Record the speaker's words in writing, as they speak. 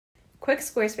quick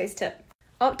Squarespace tip.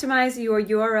 Optimize your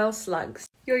URL slugs.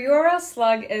 Your URL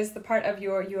slug is the part of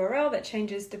your URL that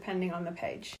changes depending on the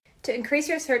page. To increase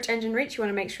your search engine reach, you want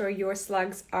to make sure your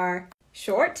slugs are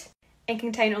short and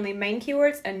contain only main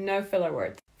keywords and no filler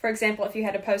words. For example, if you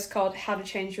had a post called How to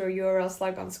Change Your URL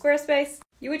Slug on Squarespace,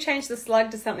 you would change the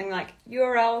slug to something like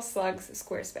URL Slugs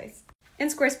Squarespace. In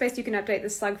Squarespace, you can update the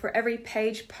slug for every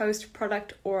page, post,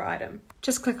 product, or item.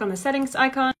 Just click on the settings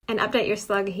icon and update your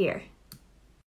slug here.